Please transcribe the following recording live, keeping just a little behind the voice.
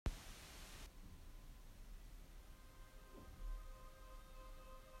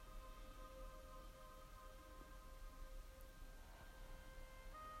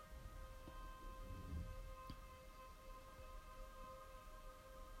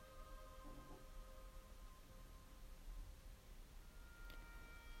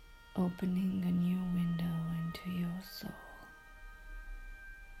opening a new window into your soul.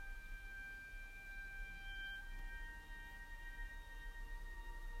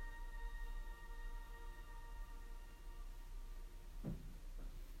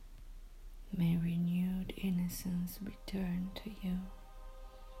 May renewed innocence return to you.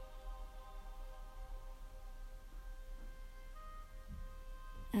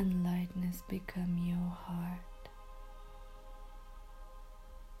 And lightness become your heart.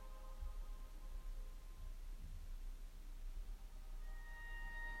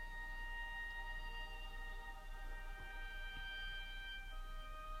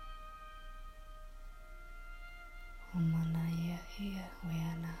 Omanaya hiya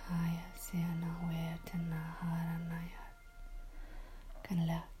weanahaya siana weatanaharanaya.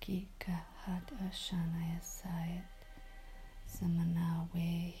 Kanlaki kahat ashanaya sayat. Samana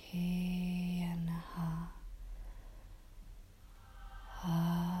we heanaha.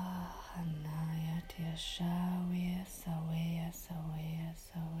 Hanaya tiashawiya saweya saweya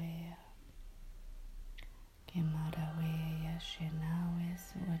saweya. Kimaraweya shinawe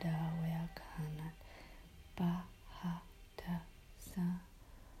suadawe kanat. Bahata sa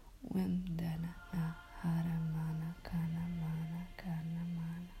wimdana na haramana kana mana kana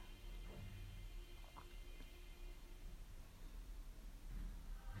mana.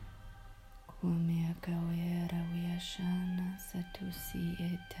 Kumia kawera wiashana satusi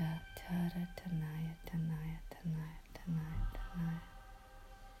eta tara tanaya tanaya tanaya tanaya tanaya.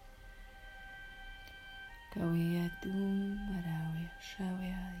 Kawia dum barawia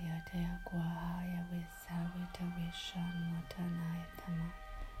shawia yatea kwahaya wisawita wishan watanaya tama.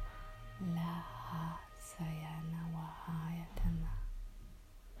 Laha sayana wahaya tana.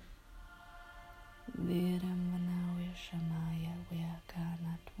 Viramana wishamaya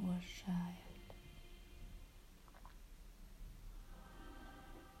wiakanat washaya.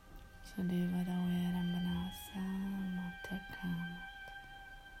 Sadivara viramana samatakamat.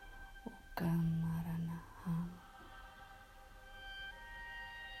 Ukamaranaham.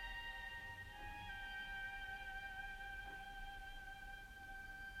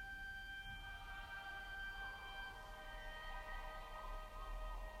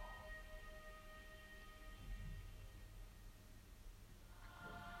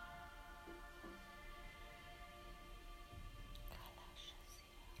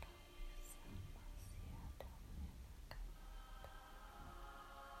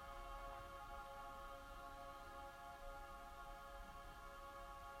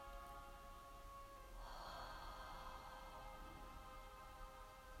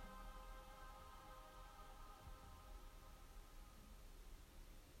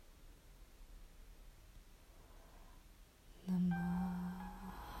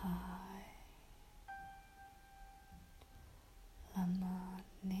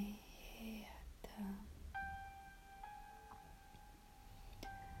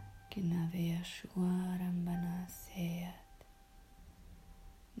 Kinavya shwarambana seyat.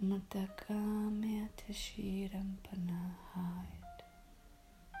 Matakamya tashiram panahayat.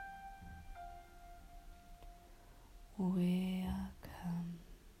 Weakam.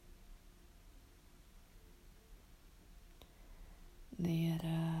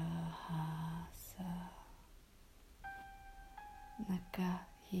 Dhyarahasa.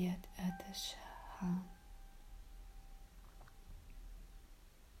 Nakayat atashaham.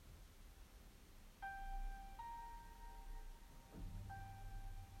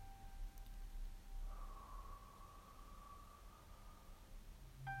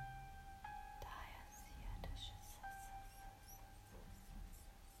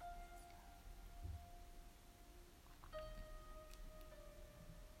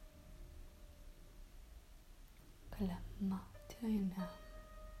 Kalamatyana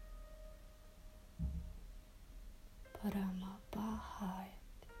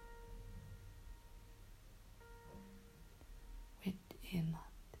Paramabhayat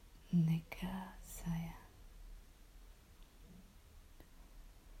Vidimat Nikasaya.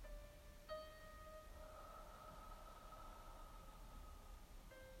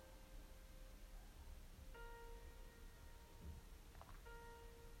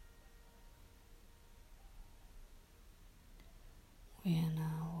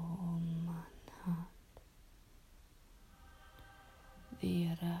 Vienaomanhat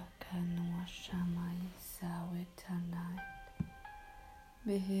Virakanwashamai sawitanait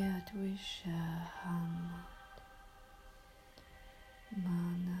Vihat vishahamat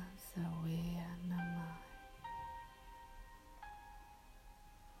Mana saweya namai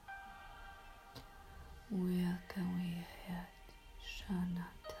Vyakavihat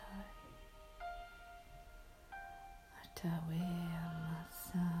shanatai Ataveya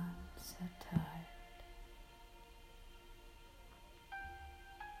masan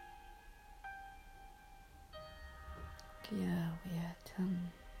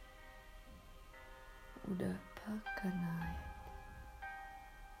udah